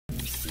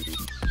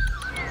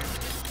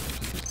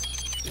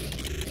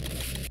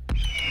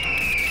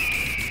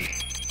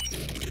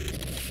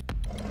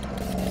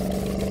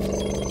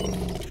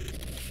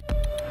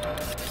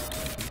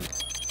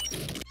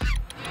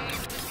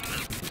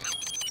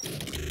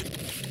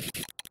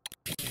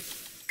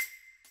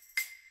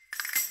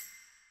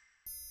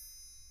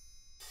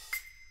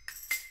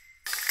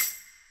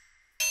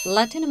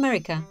Latin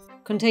America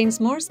contains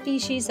more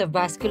species of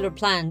vascular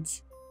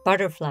plants,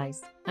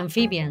 butterflies,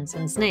 amphibians,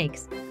 and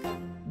snakes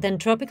than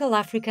tropical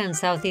Africa and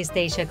Southeast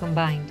Asia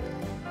combined.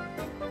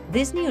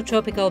 This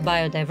neotropical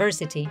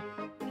biodiversity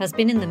has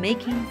been in the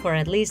making for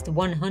at least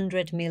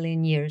 100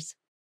 million years.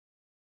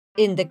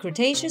 In the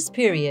Cretaceous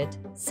period,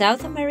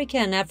 South America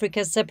and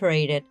Africa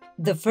separated,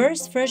 the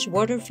first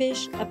freshwater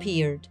fish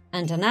appeared,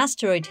 and an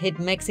asteroid hit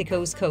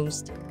Mexico's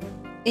coast.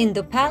 In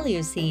the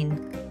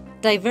Paleocene,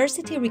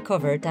 diversity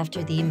recovered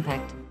after the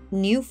impact.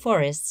 New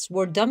forests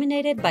were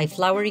dominated by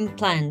flowering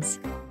plants.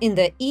 In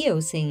the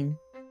Eocene,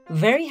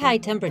 very high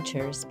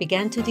temperatures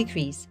began to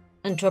decrease,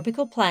 and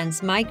tropical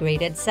plants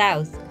migrated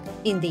south.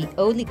 In the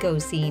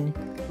Oligocene,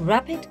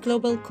 rapid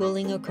global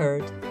cooling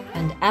occurred,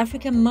 and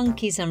African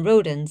monkeys and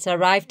rodents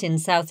arrived in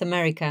South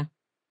America.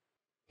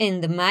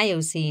 In the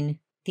Miocene,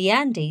 the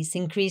Andes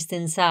increased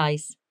in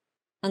size,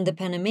 and the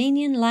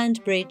Panamanian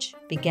land bridge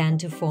began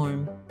to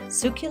form.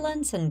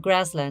 Succulents and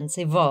grasslands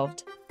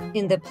evolved.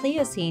 In the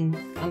Pliocene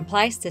and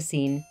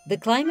Pleistocene, the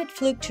climate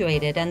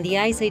fluctuated and the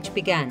Ice Age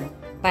began.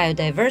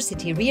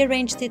 Biodiversity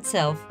rearranged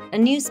itself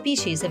and new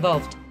species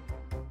evolved.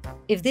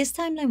 If this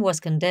timeline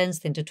was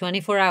condensed into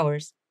 24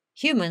 hours,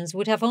 humans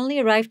would have only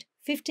arrived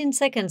 15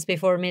 seconds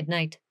before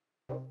midnight.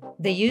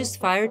 They used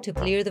fire to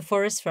clear the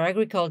forest for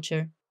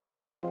agriculture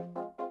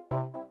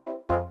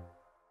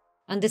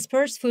and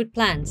disperse food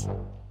plants,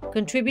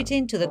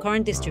 contributing to the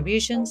current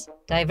distributions,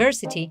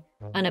 diversity,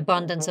 and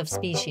abundance of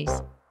species.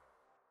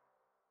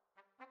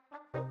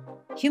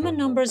 Human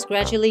numbers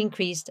gradually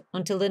increased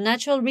until the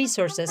natural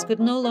resources could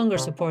no longer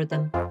support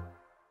them.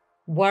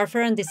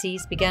 Warfare and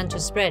disease began to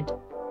spread.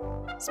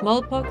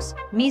 Smallpox,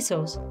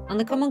 measles, and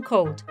the common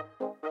cold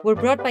were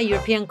brought by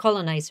European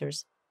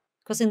colonizers,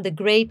 causing the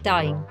Great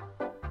Dying,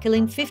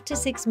 killing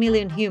 56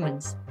 million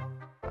humans,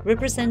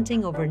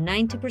 representing over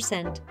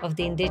 90% of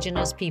the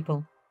indigenous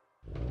people.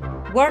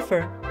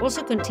 Warfare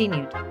also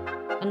continued,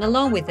 and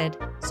along with it,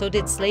 so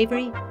did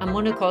slavery and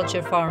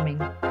monoculture farming.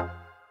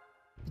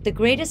 The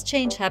greatest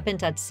change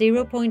happened at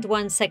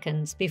 0.1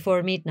 seconds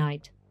before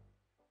midnight.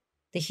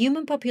 The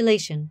human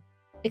population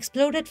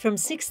exploded from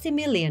 60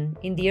 million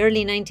in the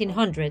early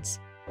 1900s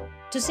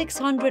to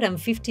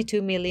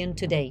 652 million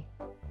today.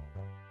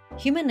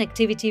 Human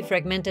activity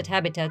fragmented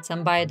habitats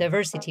and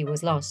biodiversity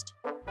was lost.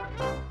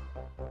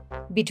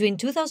 Between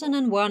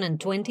 2001 and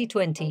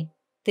 2020,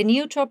 the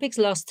Neotropics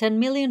lost 10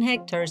 million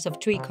hectares of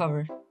tree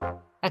cover,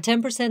 a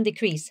 10%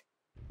 decrease,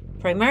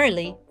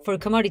 primarily for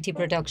commodity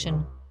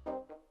production.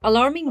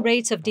 Alarming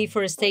rates of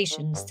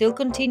deforestation still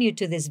continue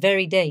to this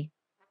very day,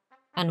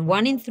 and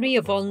 1 in 3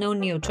 of all known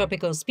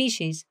neotropical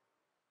species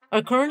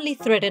are currently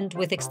threatened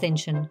with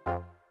extinction.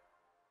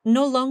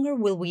 No longer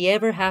will we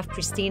ever have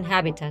pristine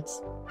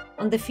habitats,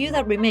 and the few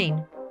that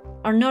remain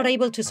are not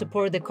able to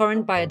support the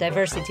current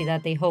biodiversity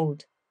that they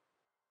hold.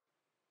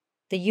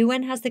 The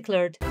UN has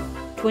declared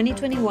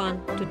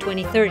 2021 to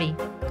 2030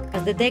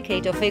 as the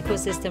decade of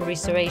ecosystem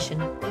restoration.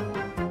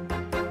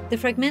 The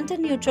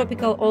fragmented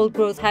neotropical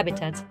old-growth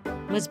habitats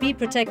must be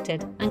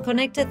protected and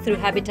connected through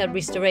habitat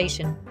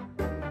restoration.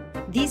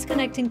 These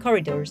connecting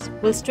corridors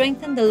will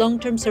strengthen the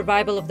long-term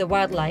survival of the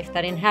wildlife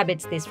that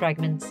inhabits these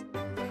fragments.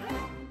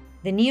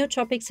 The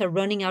neotropics are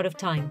running out of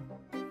time,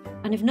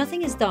 and if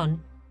nothing is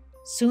done,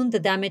 soon the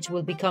damage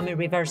will become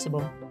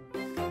irreversible.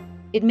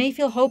 It may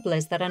feel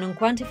hopeless that an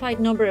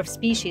unquantified number of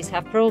species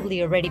have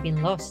probably already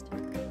been lost,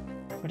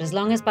 but as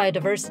long as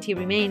biodiversity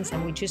remains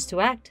and we choose to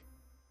act,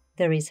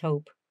 there is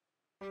hope.